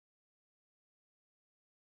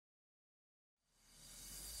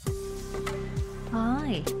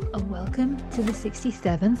Hi, and welcome to the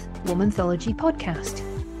 67th Womanthology podcast.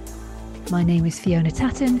 My name is Fiona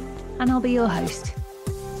Tatton, and I'll be your host.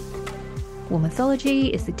 Womanthology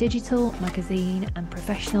is the digital, magazine, and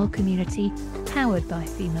professional community powered by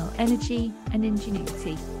female energy and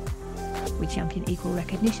ingenuity. We champion equal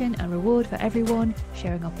recognition and reward for everyone,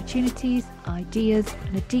 sharing opportunities, ideas,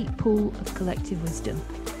 and a deep pool of collective wisdom,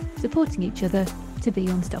 supporting each other to be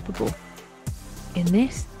unstoppable. In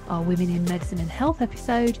this, our Women in Medicine and Health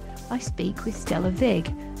episode, I speak with Stella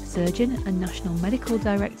Vig, Surgeon and National Medical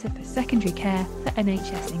Director for Secondary Care for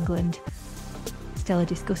NHS England. Stella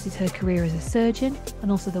discusses her career as a surgeon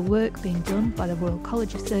and also the work being done by the Royal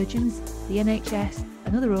College of Surgeons, the NHS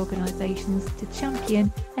and other organisations to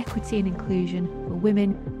champion equity and inclusion for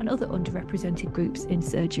women and other underrepresented groups in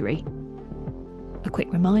surgery. A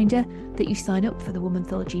quick reminder that you sign up for the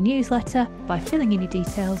Womanthology newsletter by filling in your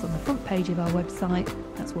details on the front page of our website,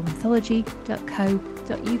 that's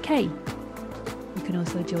womanthology.co.uk. You can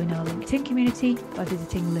also join our LinkedIn community by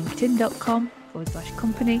visiting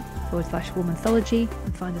linkedin.com/company/womanthology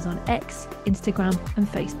and find us on X, Instagram and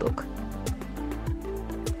Facebook.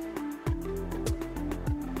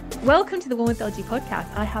 Welcome to the Womanthology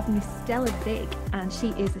podcast. I have Miss Stella Vig, and she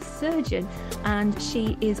is a surgeon and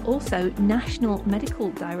she is also National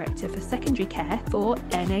Medical Director for Secondary Care for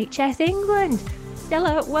NHS England.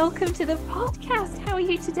 Stella, welcome to the podcast. How are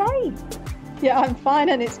you today? Yeah, I'm fine,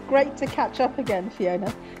 and it's great to catch up again,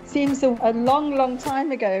 Fiona. Seems a long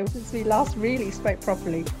time ago since we last really spoke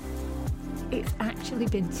properly. It's actually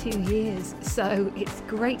been 2 years, so it's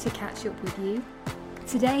great to catch up with you.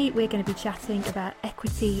 Today we're going to be chatting about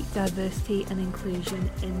equity, diversity and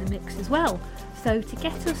inclusion in the mix as well. So to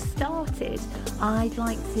get us started, I'd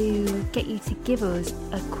like to get you to give us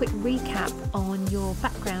a quick recap on your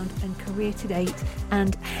background and career to date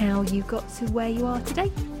and how you got to where you are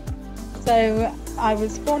today. So I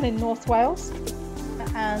was born in North Wales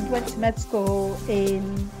and went to med school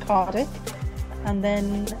in Cardiff and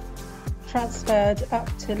then transferred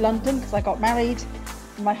up to London because I got married.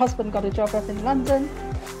 My husband got a job up in London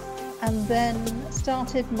and then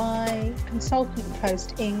started my consultant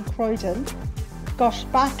post in Croydon. Gosh,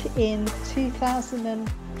 back in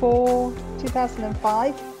 2004,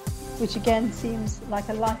 2005, which again seems like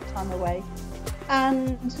a lifetime away.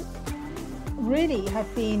 And really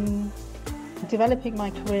have been developing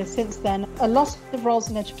my career since then. A lot of roles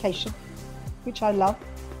in education, which I love.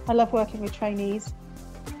 I love working with trainees.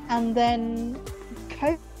 And then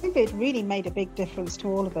COVID really made a big difference to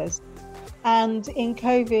all of us. And in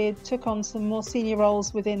COVID, took on some more senior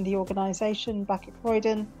roles within the organisation back at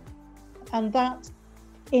Croydon. And that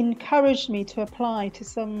encouraged me to apply to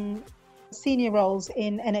some senior roles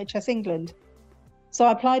in NHS England. So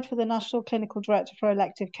I applied for the National Clinical Director for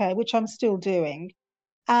Elective Care, which I'm still doing,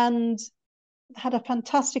 and had a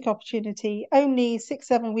fantastic opportunity only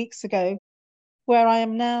 6-7 weeks ago, where I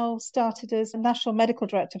am now started as a National Medical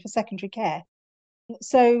Director for Secondary Care.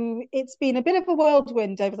 So it's been a bit of a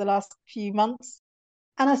whirlwind over the last few months.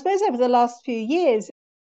 And I suppose over the last few years,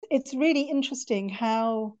 it's really interesting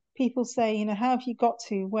how people say, how have you got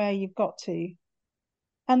to where you've got to?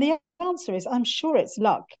 And the answer is, I'm sure it's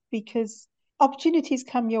luck, because opportunities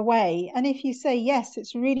come your way. And if you say yes,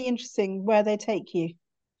 it's really interesting where they take you.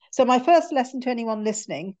 So my first lesson to anyone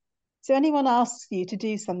listening, so anyone asks you to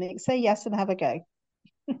do something, say yes and have a go.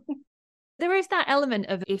 There is that element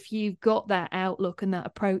of if you've got that outlook and that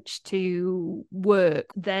approach to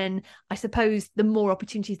work, then I suppose the more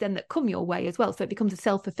opportunities then that come your way as well. So it becomes a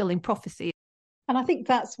self-fulfilling prophecy. And I think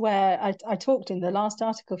that's where I talked in the last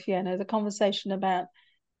article, Fiona, the conversation about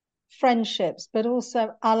friendships, but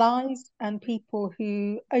also allies and people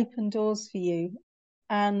who open doors for you.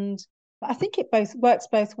 And I think it works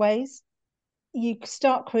both ways. You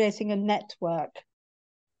start creating a network.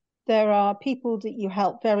 There are people that you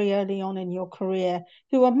help very early on in your career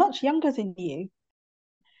who are much younger than you,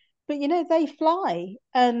 but they fly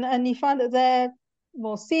and you find that they're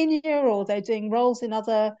more senior or they're doing roles in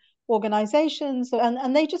other organizations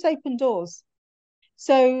and they just open doors.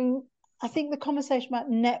 So I think the conversation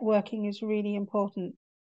about networking is really important.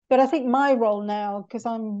 But I think my role now, because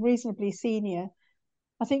I'm reasonably senior,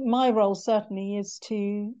 I think my role certainly is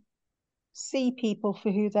to see people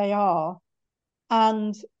for who they are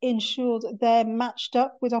and ensure that they're matched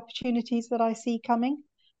up with opportunities that I see coming,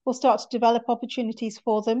 or start to develop opportunities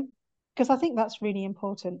for them, because I think that's really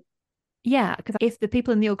important. Yeah, because if the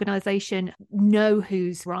people in the organisation know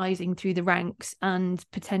who's rising through the ranks and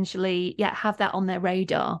potentially, have that on their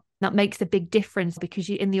radar, that makes a big difference, because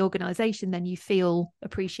you in the organisation, then you feel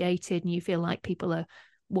appreciated and you feel like people are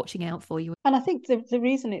watching out for you. And I think the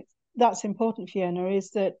reason that's important, Fiona,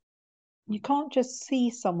 is that You can't just see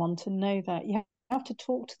someone to know that. You have to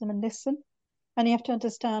talk to them and listen. And you have to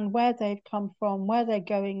understand where they've come from, where they're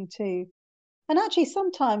going to. And actually,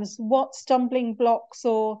 sometimes what stumbling blocks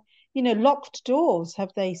or, locked doors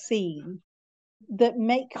have they seen that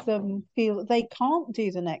make them feel that they can't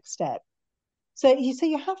do the next step. So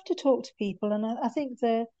you have to talk to people. And I think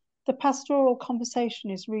the pastoral conversation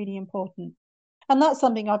is really important. And that's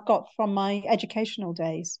something I've got from my educational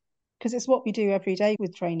days, because it's what we do every day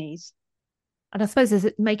with trainees. And I suppose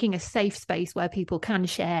there's making a safe space where people can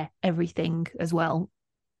share everything as well.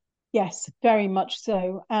 Yes, very much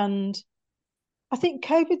so. And I think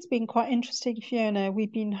COVID's been quite interesting, Fiona.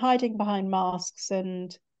 We've been hiding behind masks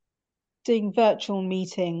and doing virtual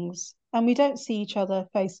meetings, and we don't see each other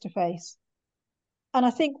face to face. And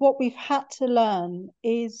I think what we've had to learn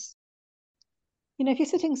is, if you're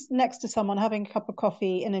sitting next to someone having a cup of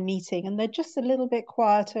coffee in a meeting and they're just a little bit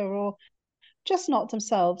quieter or just not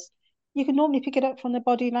themselves, you can normally pick it up from their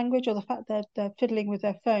body language or the fact that they're fiddling with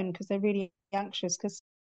their phone because they're really anxious because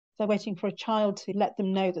they're waiting for a child to let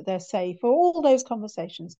them know that they're safe, or all those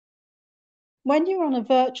conversations. When you're on a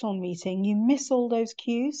virtual meeting, you miss all those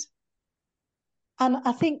cues. And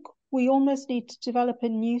I think we almost need to develop a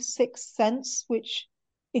new sixth sense, which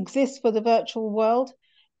exists for the virtual world.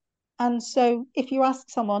 And so if you ask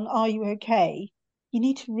someone, are you okay? You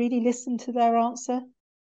need to really listen to their answer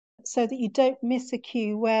so that you don't miss a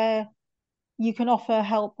cue where you can offer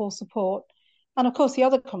help or support. And of course, the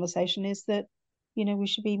other conversation is that, we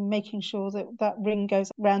should be making sure that that ring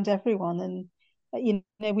goes around everyone. And,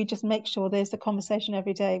 we just make sure there's a conversation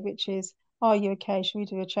every day, which is, are you okay? Should we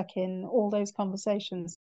do a check-in? All those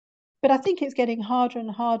conversations. But I think it's getting harder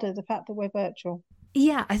and harder, the fact that we're virtual.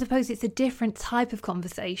 Yeah, I suppose it's a different type of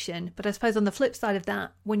conversation. But I suppose on the flip side of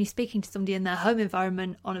that, when you're speaking to somebody in their home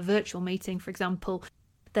environment on a virtual meeting, for example,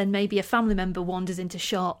 then maybe a family member wanders into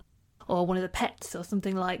shot or one of the pets or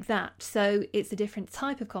something like that. So it's a different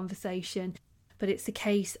type of conversation, but it's a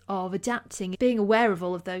case of adapting, being aware of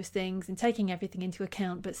all of those things and taking everything into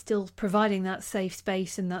account, but still providing that safe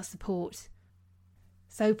space and that support.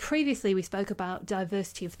 So previously we spoke about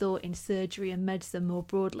diversity of thought in surgery and medicine more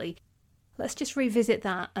broadly. Let's just revisit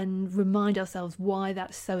that and remind ourselves why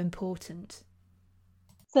that's so important.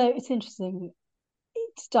 So it's interesting.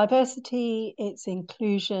 It's diversity, it's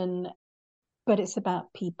inclusion, but it's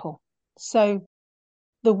about people. So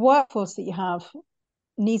the workforce that you have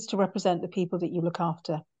needs to represent the people that you look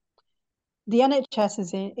after. The NHS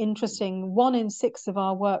is interesting. 1 in 6 of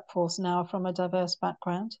our workforce now are from a diverse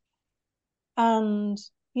background. And,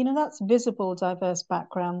 that's visible, diverse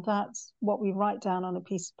background. That's what we write down on a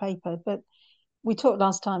piece of paper. But we talked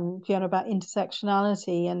last time, Fiona, about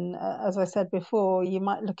intersectionality. And as I said before, you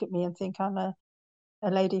might look at me and think I'm a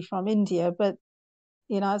lady from India. But,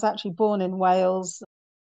 I was actually born in Wales.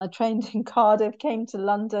 I trained in Cardiff, came to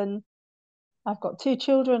London. I've got 2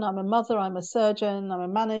 children. I'm a mother. I'm a surgeon. I'm a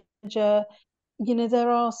manager. There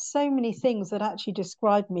are so many things that actually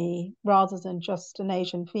describe me rather than just an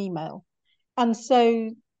Asian female. And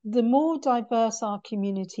so the more diverse our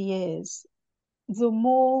community is, the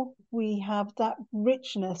more we have that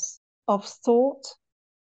richness of thought,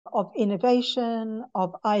 of innovation,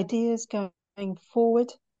 of ideas going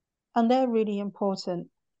forward. And they're really important.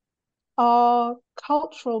 Our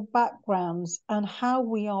cultural backgrounds and how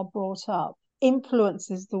we are brought up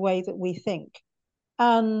influences the way that we think.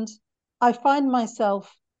 And I find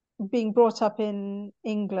myself being brought up in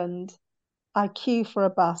England. I queue for a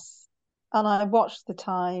bus and I watch the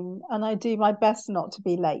time and I do my best not to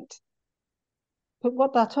be late. But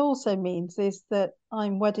what that also means is that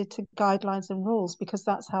I'm wedded to guidelines and rules because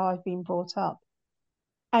that's how I've been brought up.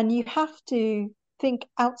 And you have to think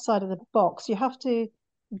outside of the box. You have to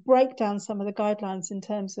break down some of the guidelines in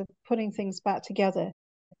terms of putting things back together,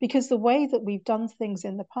 because the way that we've done things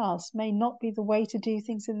in the past may not be the way to do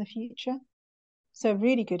things in the future. So a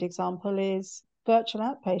really good example is virtual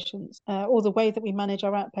outpatients, or the way that we manage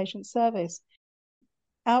our outpatient service.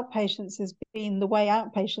 Outpatients has been the way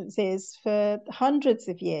outpatients is for hundreds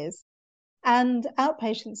of years. And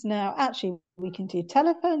outpatients now, actually, we can do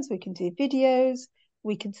telephones, we can do videos,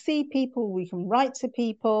 we can see people, we can write to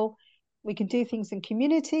people, we can do things in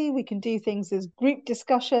community, we can do things as group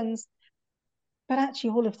discussions. But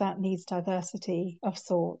actually, all of that needs diversity of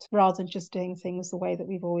thought rather than just doing things the way that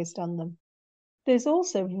we've always done them. There's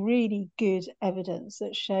also really good evidence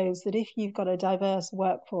that shows that if you've got a diverse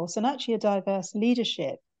workforce and actually a diverse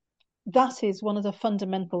leadership, that is one of the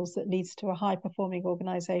fundamentals that leads to a high-performing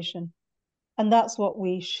organisation. And that's what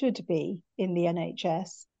we should be in the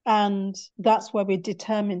NHS. And that's where we're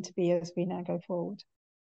determined to be as we now go forward.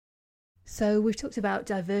 So we've talked about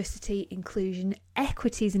diversity, inclusion.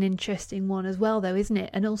 Equity is an interesting one as well, though, isn't it?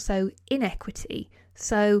 And also inequity.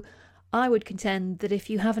 So I would contend that if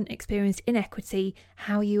you haven't experienced inequity,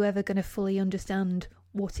 how are you ever going to fully understand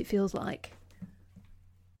what it feels like?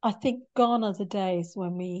 I think gone are the days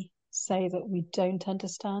when we say that we don't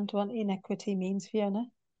understand what inequity means, Fiona.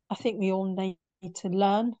 I think we all need to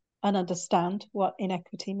learn and understand what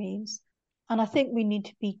inequity means. And I think we need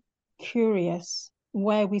to be curious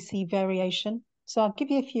where we see variation. So I'll give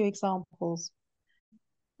you a few examples.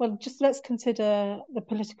 Well, just let's consider the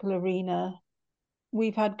political arena.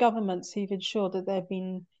 We've had governments who've ensured that there have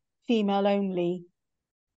been female only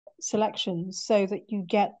selections so that you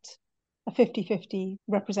get a 50-50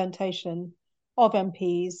 representation of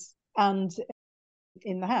MPs and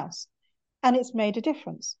in the House. And it's made a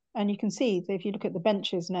difference. And you can see that if you look at the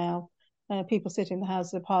benches now, people sit in the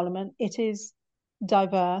House of Parliament, it is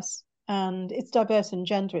diverse, and it's diverse in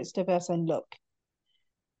gender, it's diverse in look.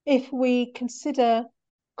 If we consider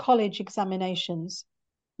college examinations,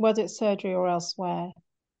 whether it's surgery or elsewhere,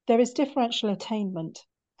 there is differential attainment.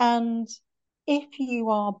 And if you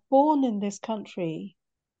are born in this country,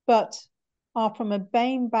 but are from a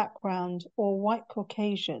BAME background or white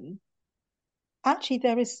Caucasian, actually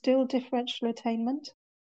there is still differential attainment.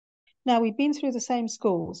 Now, we've been through the same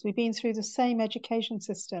schools, we've been through the same education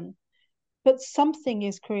system, but something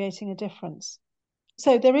is creating a difference.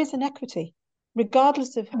 So there is inequity,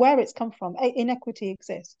 regardless of where it's come from, inequity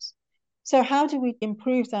exists. So how do we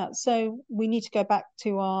improve that? So we need to go back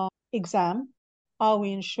to our exam. Are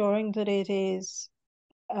we ensuring that it is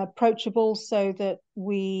approachable so that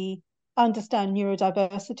we understand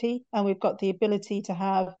neurodiversity and we've got the ability to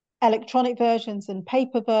have electronic versions and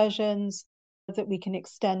paper versions, that we can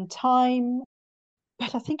extend time?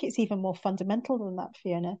 But I think it's even more fundamental than that,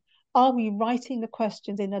 Fiona. Are we writing the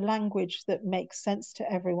questions in a language that makes sense to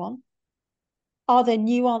everyone? Are there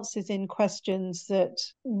nuances in questions that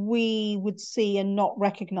we would see and not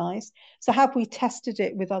recognize? So have we tested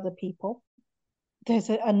it with other people? There's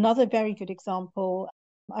another very good example.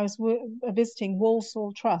 I was visiting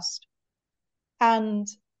Walsall Trust, and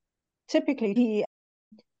typically he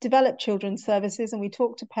developed children's services, and we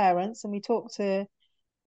talk to parents and we talk to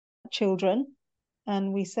children,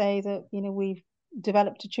 and we say that, you know, we've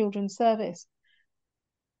developed a children's service.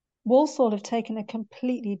 Walsall have taken a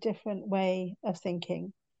completely different way of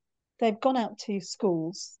thinking. They've gone out to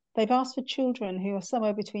schools. They've asked for children who are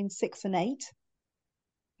somewhere between 6 and 8,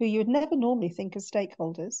 who you would never normally think as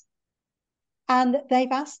stakeholders. And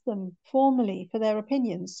they've asked them formally for their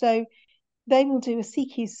opinions. So they will do a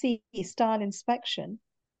CQC style inspection.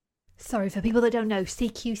 Sorry, for people that don't know,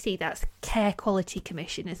 CQC, that's Care Quality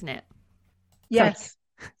Commission, isn't it? Yes.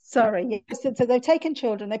 Sorry. Yes. So they've taken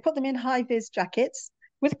children, they put them in high-vis jackets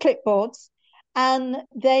with clipboards, and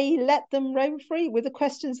they let them roam free with the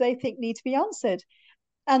questions they think need to be answered.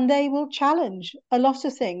 And they will challenge a lot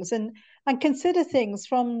of things and consider things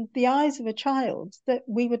from the eyes of a child that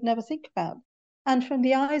we would never think about, and from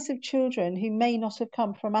the eyes of children who may not have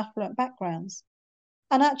come from affluent backgrounds.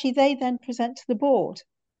 And actually, they then present to the board.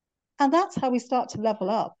 And that's how we start to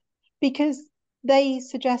level up, because they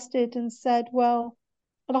suggested and said, well,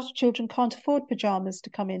 a lot of children can't afford pajamas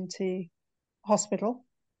to come into hospital.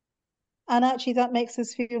 And actually, that makes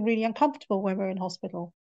us feel really uncomfortable when we're in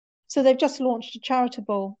hospital. So they've just launched a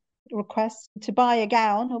charitable request to buy a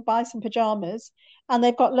gown or buy some pajamas. And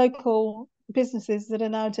they've got local businesses that are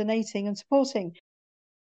now donating and supporting.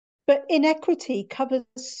 But inequity covers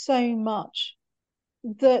so much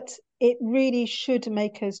that it really should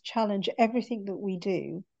make us challenge everything that we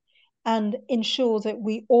do and ensure that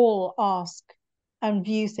we all ask and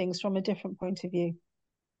view things from a different point of view.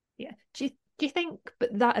 Yeah. Do you think,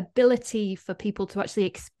 but that ability for people to actually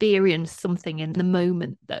experience something in the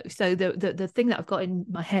moment, though? So the thing that I've got in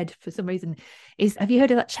my head for some reason is, have you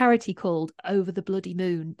heard of that charity called Over the Bloody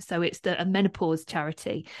Moon? So it's a menopause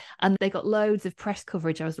charity, and they got loads of press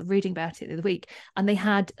coverage. I was reading about it the other week, and they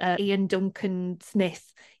had Ian Duncan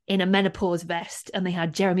Smith in a menopause vest, and they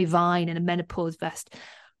had Jeremy Vine in a menopause vest.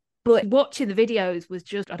 But watching the videos was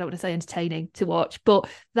just, I don't want to say entertaining to watch, but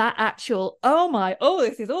that actual,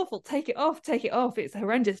 this is awful, take it off, it's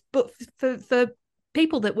horrendous. But for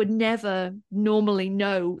people that would never normally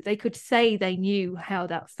know, they could say they knew how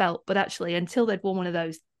that felt, but actually until they'd worn one of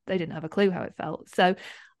those, they didn't have a clue how it felt. So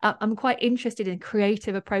I'm quite interested in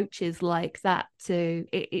creative approaches like that.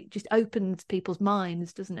 It just opens people's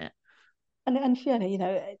minds, doesn't it? And Fiona, you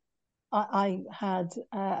know, I had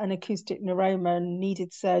an acoustic neuroma and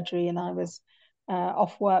needed surgery, and I was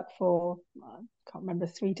off work for, I can't remember,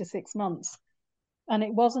 3 to 6 months. And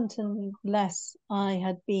it wasn't unless I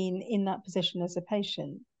had been in that position as a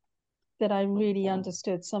patient that I really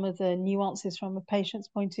understood some of the nuances from a patient's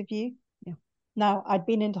point of view. Yeah. Now, I'd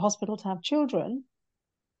been into hospital to have children,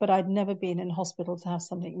 but I'd never been in hospital to have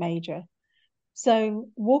something major. So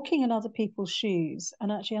walking in other people's shoes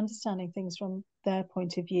and actually understanding things from their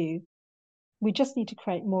point of view, we just need to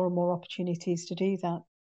create more and more opportunities to do that.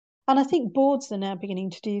 And I think boards are now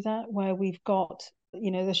beginning to do that, where we've got,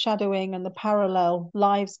 the shadowing and the parallel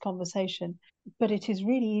lives conversation. But it is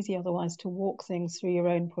really easy otherwise to walk things through your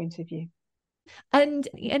own point of view. And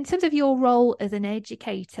in terms of your role as an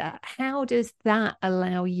educator, how does that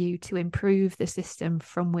allow you to improve the system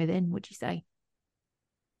from within, would you say?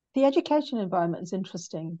 The education environment is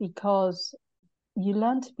interesting because you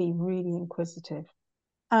learn to be really inquisitive,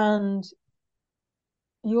 and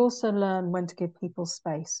you also learn when to give people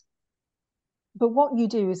space. But what you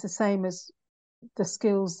do is the same as the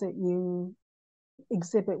skills that you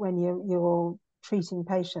exhibit when you're treating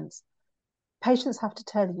patients. Patients have to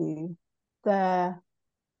tell you their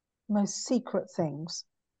most secret things.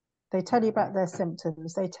 They tell you about their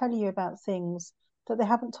symptoms. They tell you about things that they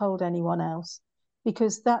haven't told anyone else,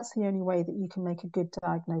 because that's the only way that you can make a good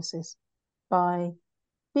diagnosis, by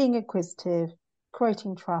being inquisitive,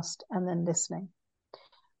 creating trust, and then listening.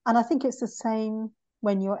 And I think it's the same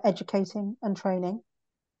when you're educating and training,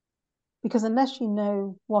 because unless you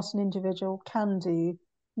know what an individual can do,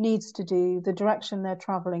 needs to do, the direction they're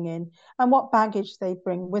traveling in, and what baggage they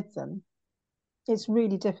bring with them, it's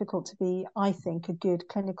really difficult to be, I think, a good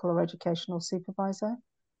clinical or educational supervisor,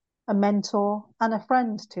 a mentor, and a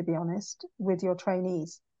friend, to be honest, with your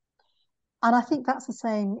trainees. And I think that's the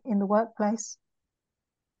same in the workplace.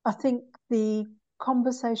 I think the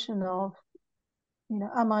conversation of,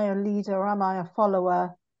 am I a leader? Am I a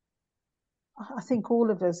follower? I think all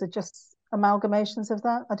of us are just amalgamations of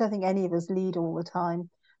that. I don't think any of us lead all the time.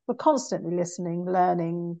 We're constantly listening,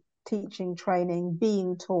 learning, teaching, training,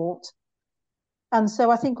 being taught. And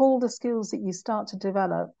so I think all the skills that you start to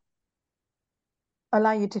develop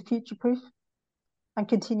allow you to future-proof and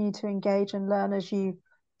continue to engage and learn as you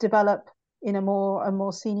develop in a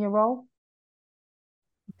more senior role.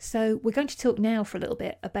 So we're going to talk now for a little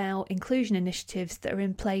bit about inclusion initiatives that are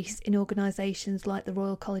in place in organisations like the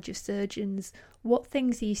Royal College of Surgeons. What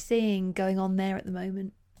things are you seeing going on there at the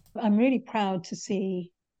moment? I'm really proud to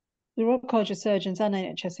see the Royal College of Surgeons and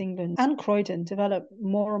NHS England and Croydon develop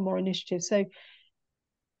more and more initiatives. So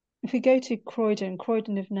if we go to Croydon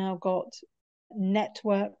have now got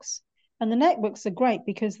networks, and the networks are great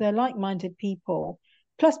because they're like-minded people,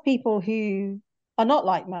 plus people who are not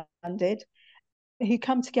like-minded, who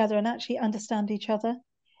come together and actually understand each other.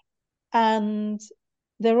 And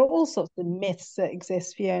there are all sorts of myths that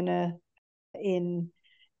exist, Fiona, in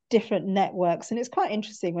different networks. And it's quite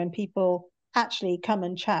interesting when people actually come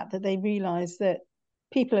and chat that they realize that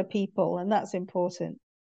people are people, and that's important.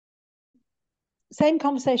 Same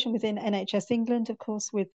conversation within NHS England, of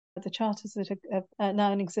course, with the charters that are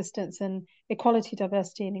now in existence, and equality,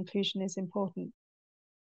 diversity, and inclusion is important.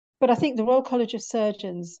 But I think the Royal College of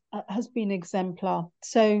Surgeons has been exemplar.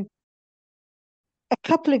 So a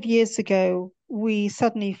couple of years ago, we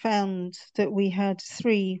suddenly found that we had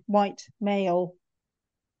 3 white male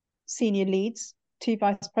senior leads, 2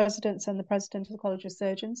 vice presidents and the president of the College of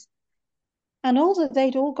Surgeons. And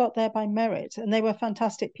they'd all got there by merit, and they were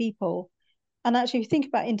fantastic people. And actually, if you think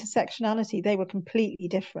about intersectionality, they were completely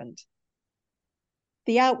different.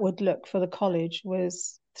 The outward look for the college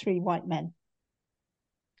was 3 white men.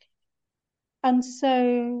 And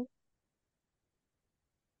so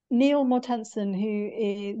Neil Mortensen,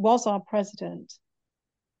 who was our president,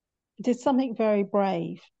 did something very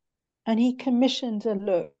brave. And he commissioned a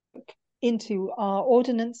look into our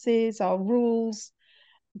ordinances, our rules,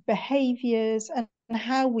 behaviors, and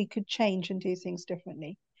how we could change and do things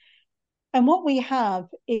differently. And what we have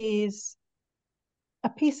is a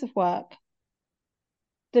piece of work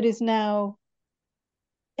that is now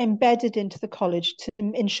embedded into the college to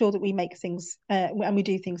ensure that we make things and we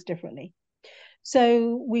do things differently.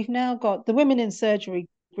 So we've now got the Women in Surgery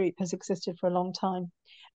group has existed for a long time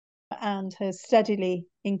and has steadily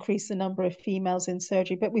increased the number of females in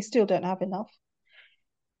surgery, but we still don't have enough.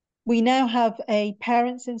 We now have a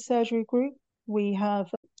Parents in Surgery group. We have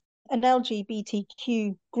an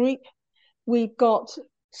LGBTQ group. We've got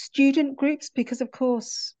student groups because, of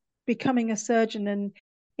course, becoming a surgeon and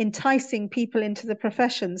enticing people into the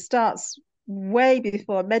profession starts way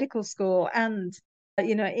before medical school and,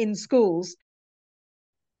 in schools.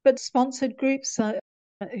 But sponsored groups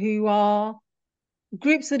who are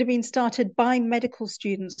groups that have been started by medical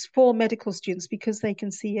students for medical students because they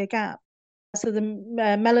can see a gap. So the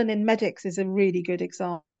Melanin Medics is a really good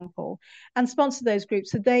example, and sponsor those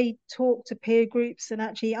groups so they talk to peer groups and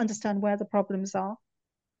actually understand where the problems are.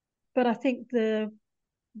 But I think the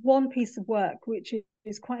one piece of work which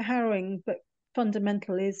is quite harrowing but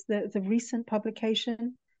fundamental is the recent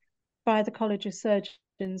publication by the College of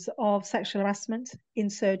Surgeons of sexual harassment in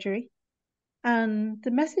surgery. And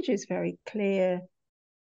the message is very clear.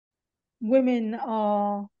 Women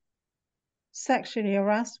are sexually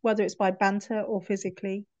harassed, whether it's by banter or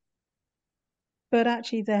physically. But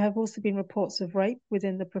actually, there have also been reports of rape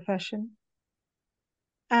within the profession.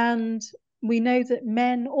 And we know that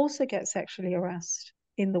men also get sexually harassed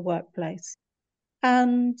in the workplace.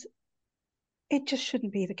 And it just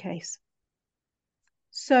shouldn't be the case.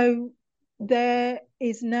 So there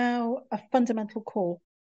is now a fundamental call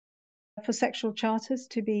for sexual charters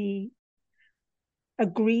to be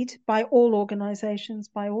agreed by all organisations,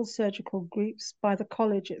 by all surgical groups, by the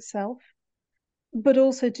college itself, but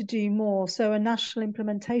also to do more. So a national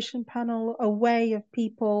implementation panel, a way of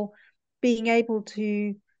people being able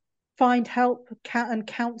to find help and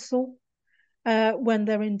counsel when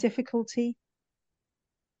they're in difficulty,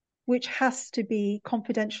 which has to be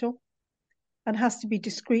confidential and has to be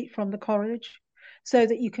discreet from the college so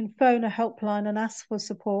that you can phone a helpline and ask for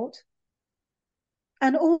support.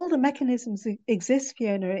 And all the mechanisms exist,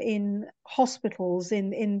 Fiona, in hospitals,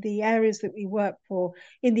 in the areas that we work for,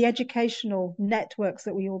 in the educational networks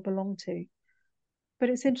that we all belong to. But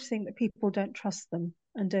it's interesting that people don't trust them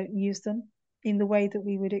and don't use them in the way that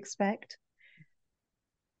we would expect.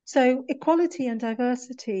 So equality and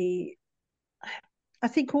diversity, I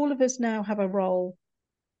think all of us now have a role.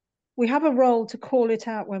 We have a role to call it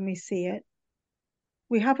out when we see it.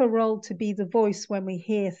 We have a role to be the voice when we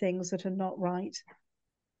hear things that are not right.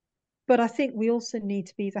 But I think we also need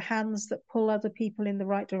to be the hands that pull other people in the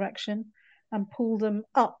right direction and pull them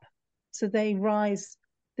up so they rise.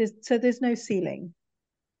 So there's no ceiling.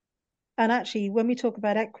 And actually, when we talk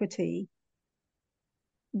about equity,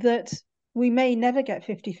 that we may never get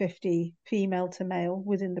 50-50 female to male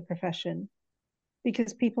within the profession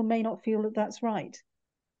because people may not feel that that's right.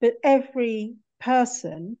 But every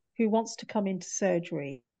person who wants to come into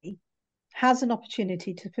surgery has an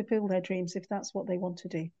opportunity to fulfill their dreams if that's what they want to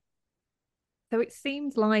do. So it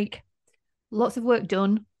seems like lots of work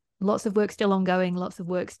done, lots of work still ongoing, lots of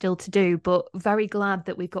work still to do, but very glad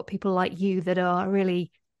that we've got people like you that are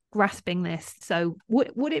really grasping this. So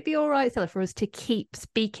would it be all right, Stella, for us to keep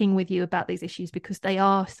speaking with you about these issues because they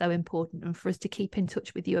are so important, and for us to keep in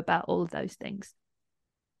touch with you about all of those things?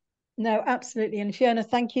 No, absolutely. And Fiona,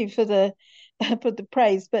 thank you for the for the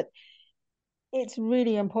praise, but it's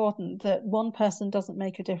really important that one person doesn't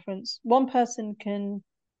make a difference. One person can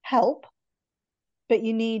help, but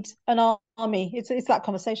you need an army. It's that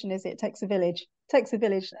conversation, is it? It takes a village. It takes a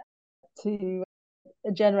village to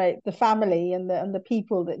generate the family and the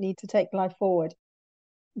people that need to take life forward.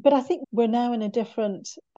 But I think we're now in a different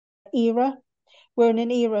era. We're in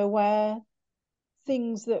an era where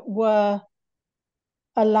things that were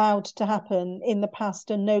allowed to happen in the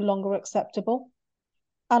past are no longer acceptable.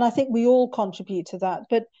 And I think we all contribute to that.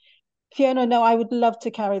 But Fiona, no, I would love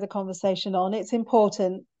to carry the conversation on. It's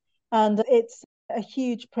important. And it's a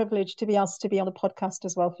huge privilege to be asked to be on the podcast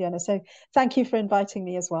as well, Fiona. So thank you for inviting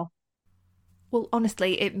me as well. Well,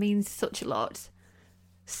 honestly, it means such a lot.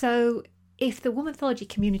 So if the Womanthology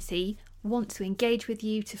community want to engage with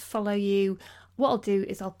you, to follow you, what I'll do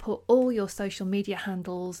is I'll put all your social media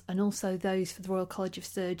handles and also those for the Royal College of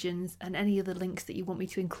Surgeons and any other links that you want me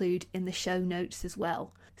to include in the show notes as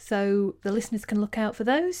well. So the listeners can look out for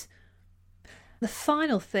those. The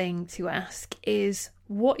final thing to ask is,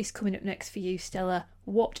 what is coming up next for you, Stella?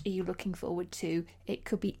 What are you looking forward to? It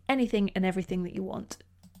could be anything and everything that you want.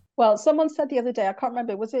 Well, someone said the other day, I can't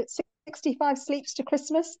remember, was it 65 sleeps to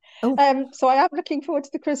Christmas? Oh. So I am looking forward to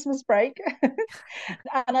the Christmas break.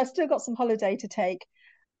 And I've still got some holiday to take.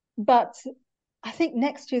 But I think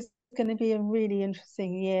next year's going to be a really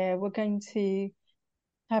interesting year. We're going to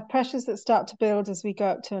have pressures that start to build as we go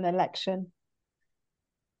up to an election.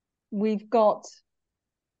 We've got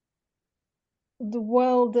the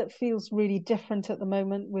world that feels really different at the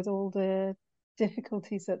moment with all the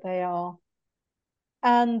difficulties that they are.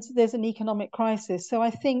 And there's an economic crisis. So I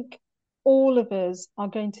think all of us are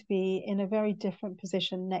going to be in a very different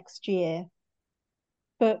position next year.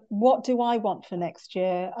 But what do I want for next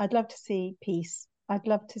year? I'd love to see peace. I'd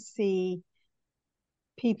love to see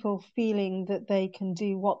people feeling that they can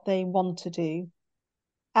do what they want to do.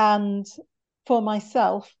 And for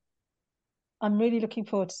myself, I'm really looking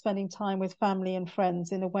forward to spending time with family and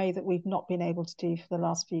friends in a way that we've not been able to do for the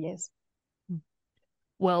last few years.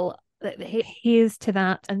 Well, Here's to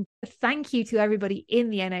that. And thank you to everybody in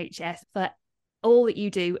the NHS for all that you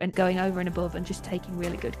do and going over and above and just taking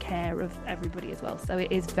really good care of everybody as well. So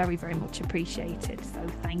it is very, very much appreciated. So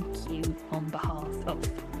thank you on behalf of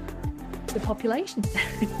the population.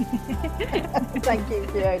 Thank you,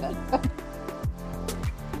 Fiona.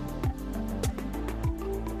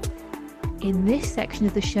 In this section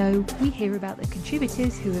of the show, we hear about the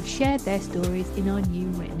contributors who have shared their stories in our new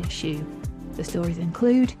written issue. The stories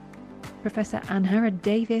include Professor Anne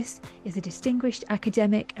Harrod-Davis is a distinguished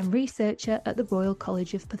academic and researcher at the Royal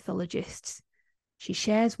College of Pathologists. She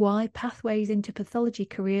shares why pathways into pathology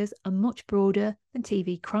careers are much broader than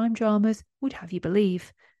TV crime dramas would have you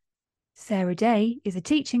believe. Sarah Day is a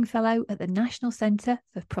teaching fellow at the National Centre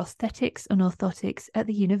for Prosthetics and Orthotics at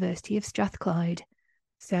the University of Strathclyde.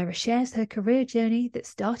 Sarah shares her career journey that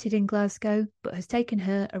started in Glasgow but has taken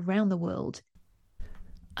her around the world.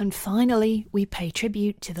 And finally, we pay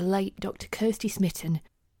tribute to the late Dr. Kirsty Smitten,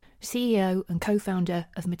 CEO and co-founder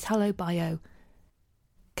of Metallo Bio.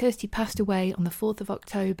 Kirsty passed away on the 4th of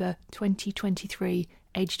October 2023,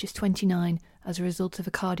 aged just 29, as a result of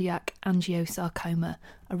a cardiac angiosarcoma,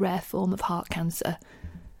 a rare form of heart cancer.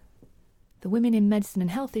 The Women in Medicine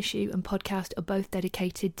and Health issue and podcast are both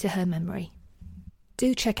dedicated to her memory.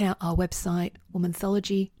 Do check out our website,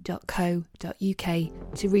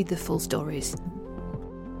 womanthology.co.uk, to read the full stories.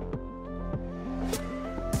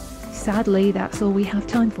 Sadly, that's all we have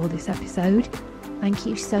time for this episode. Thank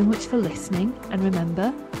you so much for listening, and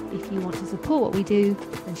remember, if you want to support what we do,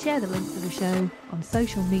 then share the links to the show on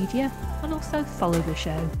social media and also follow the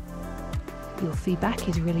show. Your feedback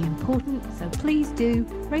is really important, so please do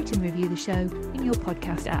rate and review the show in your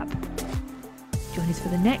podcast app. Join us for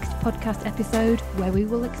the next podcast episode where we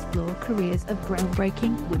will explore careers of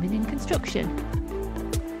groundbreaking women in construction.